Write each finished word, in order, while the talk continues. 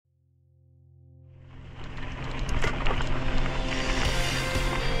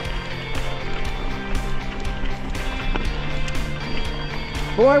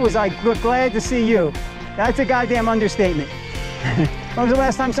Boy, was I glad to see you. That's a goddamn understatement. When was the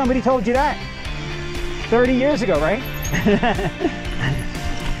last time somebody told you that? 30 years ago, right?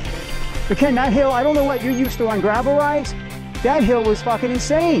 But Ken, that hill, I don't know what you're used to on gravel rides. That hill was fucking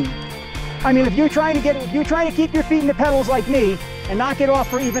insane. I mean, if you're trying to keep your feet in the pedals like me and not get off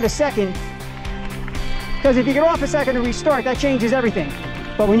for even a second, because if you get off a second and restart, that changes everything.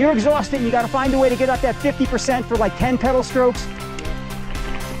 But when you're exhausted and you got to find a way to get up that 50% for like 10 pedal strokes,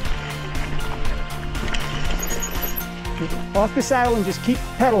 off the saddle and just keep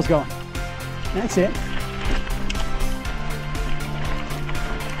pedals going. That's it.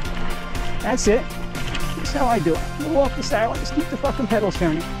 That's it. That's how I do it. We'll walk the saddle and just keep the fucking pedals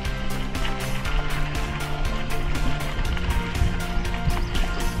turning.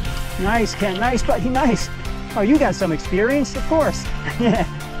 Nice, Ken. Nice, buddy. Nice. Oh, you got some experience? Of course. Yeah,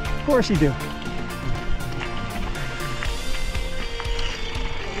 of course you do.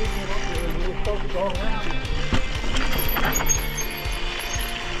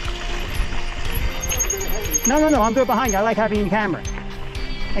 No, I'm good behind you. I like having you in camera.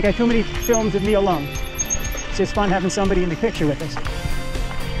 I got too many films of me alone. It's just fun having somebody in the picture with us.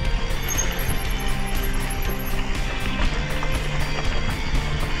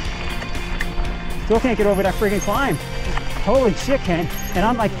 Still can't get over that friggin' climb. Holy shit, Ken. And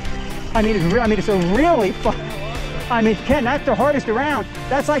I'm like, it's a really fun. I mean, Ken, that's the hardest around.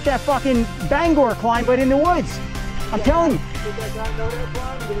 That's like that fucking Bangor climb, but in the woods. I'm telling you. Did that guy know that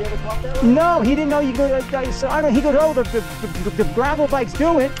climb? Did he ever climb that one? No, he didn't know you go. So I don't. He goes, oh, the gravel bikes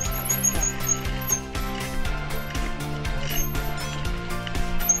do it.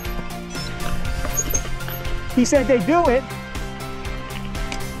 He said they do it.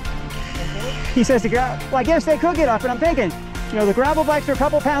 He says well, I guess they could get up, and I'm thinking, you know, the gravel bikes are a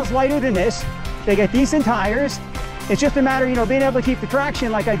couple pounds lighter than this. They get decent tires. It's just a matter, you know, being able to keep the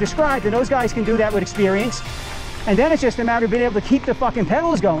traction like I described, and those guys can do that with experience. And then it's just a matter of being able to keep the fucking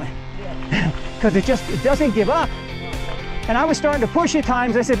pedals going, because it doesn't give up. And I was starting to push at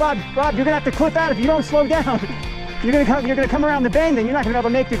times. I said, Bob, you're gonna have to clip out if you don't slow down. You're gonna come around the bend, and you're not gonna be able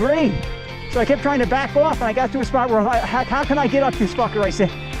to make the grade. So I kept trying to back off, and I got to a spot where I'm like, how can I get up this fucker? I said,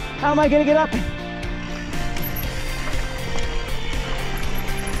 how am I gonna get up?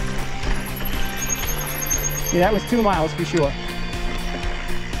 Yeah, that was 2 miles for sure.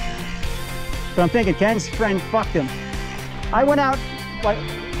 But I'm thinking Ken's friend fucked him. I went out, like,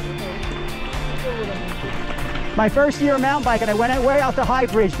 my first year of mountain biking, I went way out to High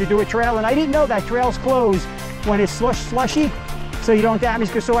Bridge to do a trail, and I didn't know that trails close when it's slushy, so you don't damage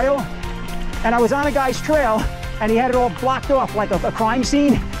the soil. And I was on a guy's trail, and he had it all blocked off like a crime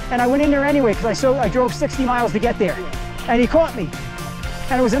scene. And I went in there anyway, because I drove 60 miles to get there. And he caught me.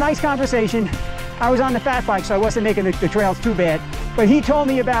 And it was a nice conversation. I was on the fat bike, so I wasn't making the trails too bad. But he told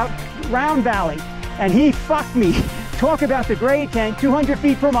me about Round Valley, and he fucked me. Talk about the grade, Ken, 200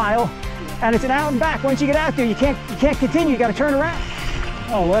 feet per mile, and it's an out and back. Once you get out there, you can't continue, you gotta turn around.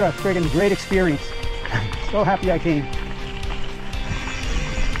 Oh, what a friggin' great experience. So happy I came.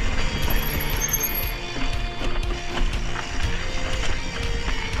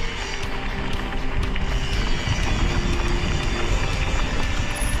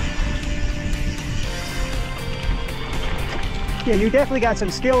 Yeah, you definitely got some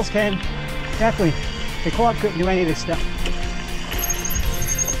skills, Ken. Definitely. The club couldn't do any of this stuff.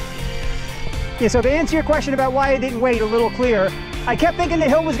 Yeah, so to answer your question about why I didn't wait a little clearer, I kept thinking the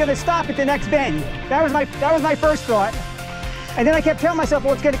hill was going to stop at the next bend. That was my first thought. And then I kept telling myself,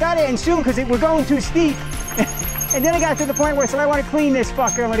 well, it's gotta end soon because we're going too steep. And then I got to the point where I said, I want to clean this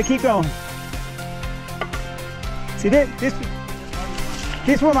fucker. I'm going to keep going. See, this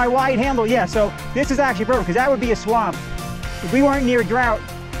is where my wide handle, yeah, so this is actually broken because that would be a swamp. If we weren't near drought,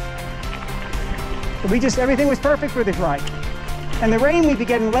 everything was perfect for this ride. And the rain we've been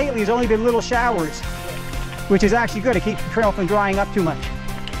getting lately has only been little showers, which is actually good to keep the trail from drying up too much.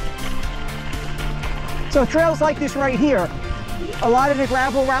 So trails like this right here, a lot of the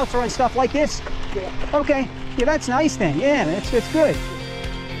gravel routes are on stuff like this. Okay, yeah, that's nice then. Yeah, it's good.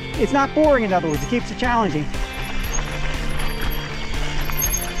 It's not boring, in other words, it keeps it challenging.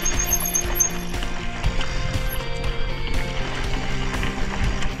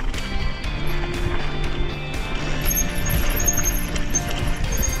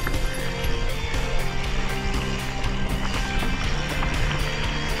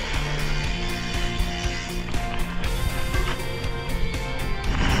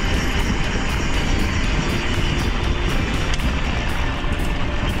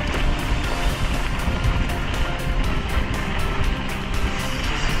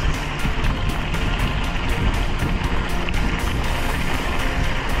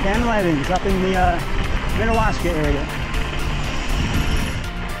 7-Elevens up in the Minnewaska area.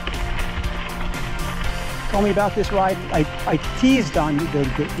 Told me about this ride. I teased on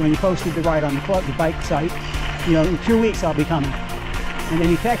when you posted the ride on the bike site. You know, in 2 weeks I'll be coming. And then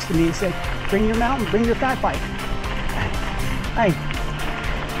he texted me and said, bring your mountain, bring your fat bike. Hey,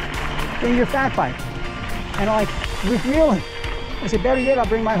 bring your fat bike. And I'm like, really? I said, better yet, I'll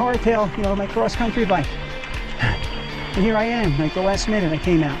bring my hardtail, you know, my cross-country bike. And here I am, like the last minute I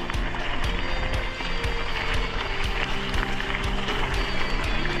came out.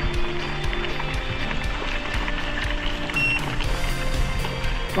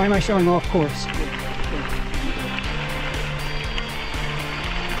 Why am I showing off course?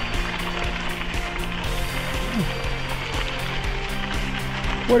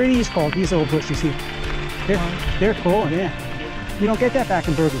 What are these called, these little bushes here? They're cool, yeah. You don't get that back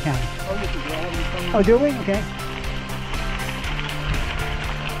in Bergen County. Oh, do we? Okay.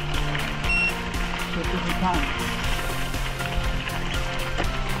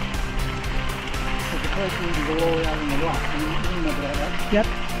 Yep.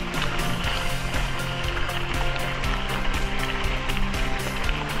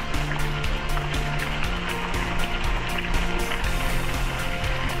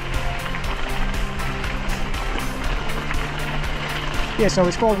 Yeah, so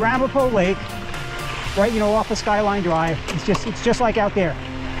it's called Ramapo Lake, right, you know, off of Skyline Drive. It's just like out there.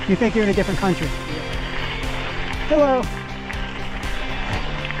 You think you're in a different country. Hello.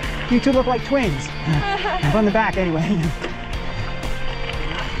 You two look like twins. From the back, anyway.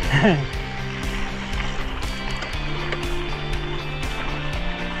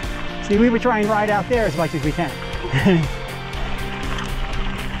 See, we would try and ride out there as much as we can.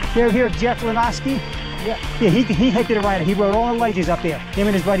 Here, Jeff Lenoski. Yeah, he did a ride. He rode all the ledges up there. Him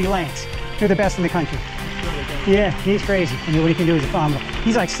and his buddy Lance. They're the best in the country. Yeah, he's crazy. I mean, what he can do is phenomenal.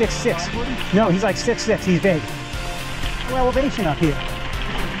 He's like 6'6". No, he's like 6'6". He's big. No elevation up here.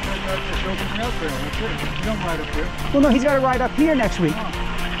 Well, no, he's got to ride up here next week.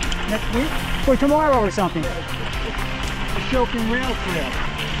 Next week? Or tomorrow or something. The Shokin Rail Trail.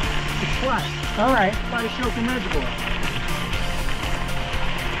 It's flat. All right. By the Shokin Reservoir.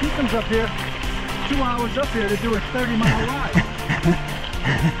 He comes up here, 2 hours up here to do a 30-mile ride.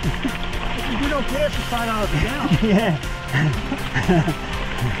 If you don't care, it's $5 down. Yeah.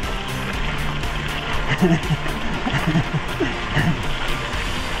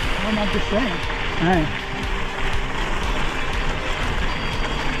 I'm just saying. All right.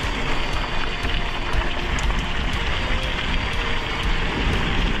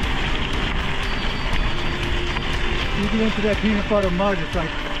 You get into that peanut butter mud, it's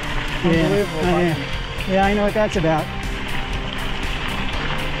like unbelievable. Yeah, I know what that's about.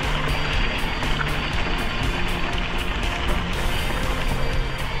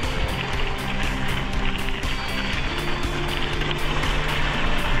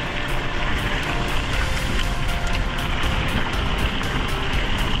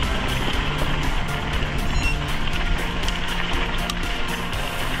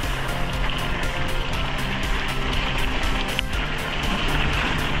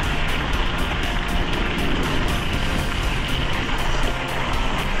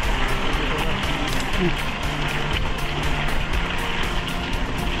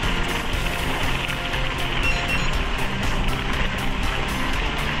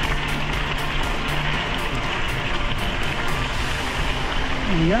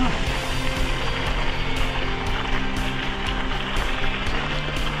 Yeah.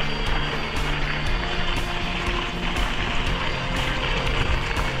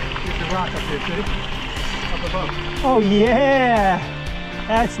 There's a rock up there, see? Up above. Oh yeah,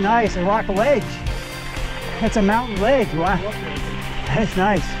 that's nice. A rock ledge. That's a mountain ledge. Wow, that's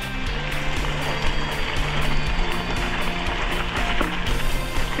nice.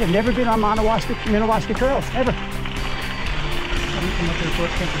 I've never been on Minnewaska trails ever.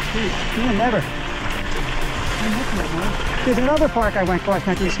 Yeah, never. There's another park I went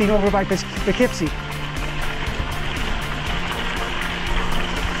cross-country skiing over by Poughkeepsie.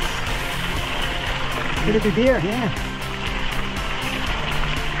 Look at the deer, yeah.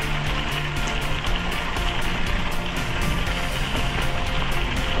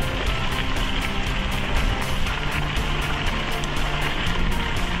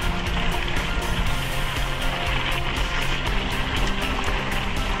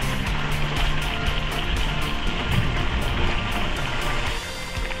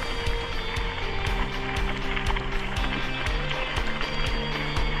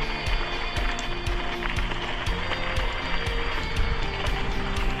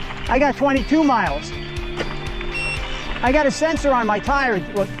 I got 22 miles. I got a sensor on my tire.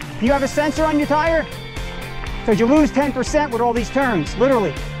 You have a sensor on your tire? So you lose 10% with all these turns,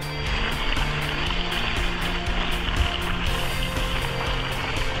 literally.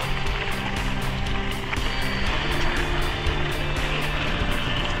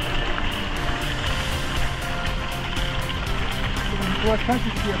 Cross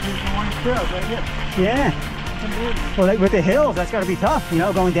country ski up here on one trail right here. Yeah. Well, with the hills, that's got to be tough, you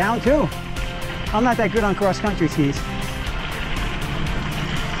know, going down too. I'm not that good on cross country skis.